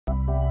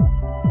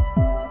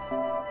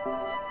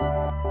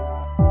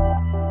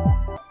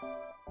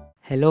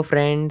Hello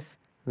friends,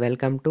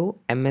 welcome to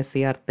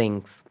MSCR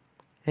Things.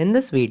 In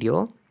this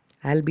video,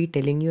 I'll be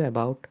telling you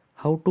about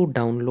how to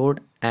download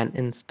and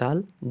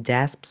install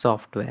JASP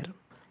software.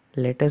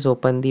 Let us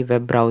open the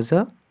web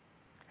browser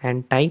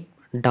and type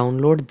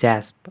download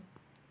JASP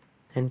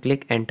and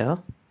click enter.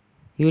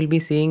 You will be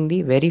seeing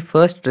the very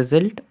first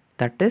result,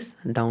 that is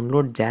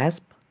download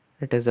JASP.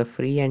 It is a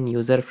free and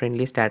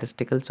user-friendly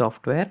statistical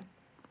software.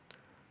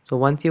 So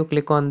once you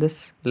click on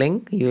this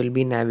link, you will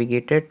be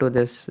navigated to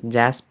this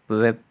JASP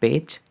web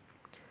page.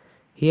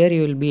 Here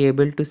you will be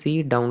able to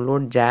see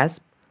download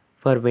JASP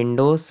for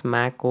Windows,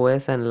 Mac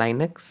OS and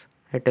Linux.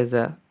 It is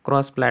a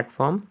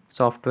cross-platform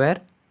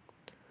software.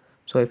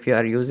 So if you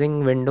are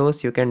using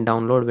Windows, you can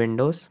download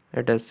Windows.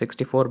 It is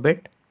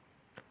 64-bit.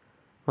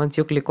 Once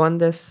you click on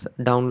this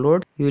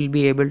download, you will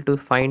be able to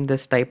find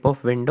this type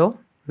of window.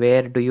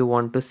 Where do you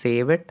want to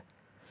save it?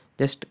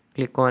 Just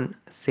click on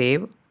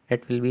save.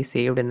 It will be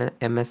saved in an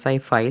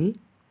MSI file.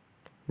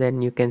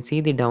 Then you can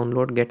see the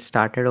download gets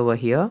started over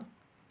here.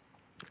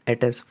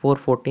 It is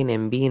 414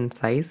 MB in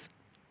size,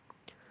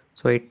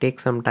 so it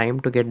takes some time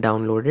to get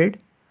downloaded.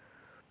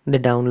 The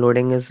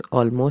downloading is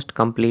almost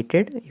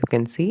completed. You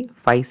can see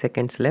 5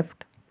 seconds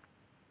left.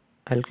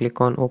 I'll click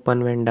on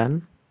open when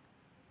done.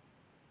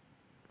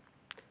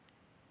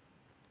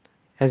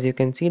 As you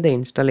can see, the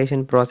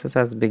installation process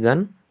has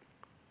begun.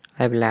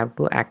 I will have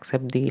to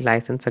accept the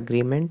license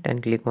agreement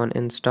and click on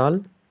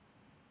install.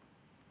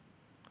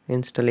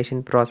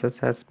 Installation process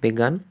has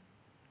begun.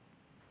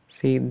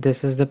 See,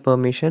 this is the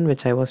permission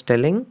which I was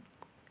telling.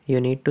 You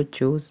need to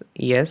choose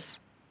yes.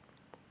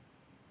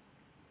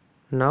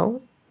 Now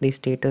the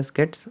status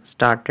gets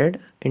started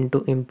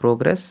into in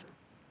progress.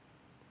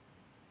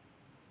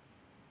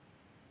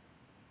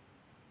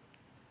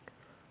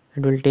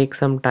 It will take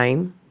some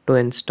time to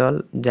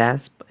install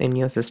JASP in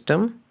your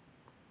system.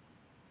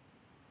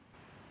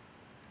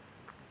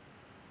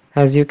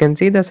 As you can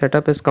see, the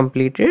setup is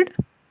completed.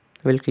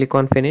 We'll click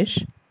on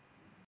finish.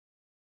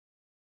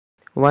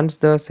 Once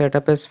the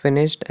setup is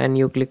finished and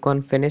you click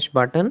on finish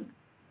button,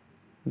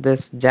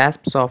 this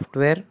JASP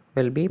software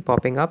will be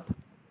popping up.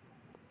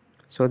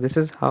 So this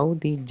is how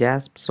the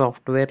JASP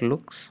software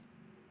looks.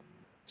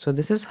 So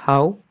this is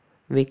how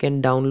we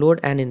can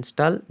download and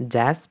install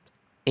JASP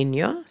in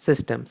your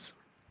systems.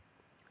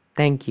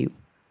 Thank you.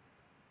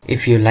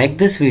 If you like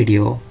this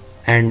video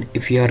and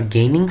if you are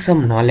gaining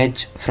some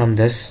knowledge from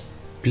this,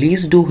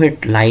 please do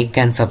hit like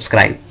and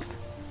subscribe.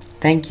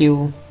 Thank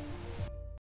you.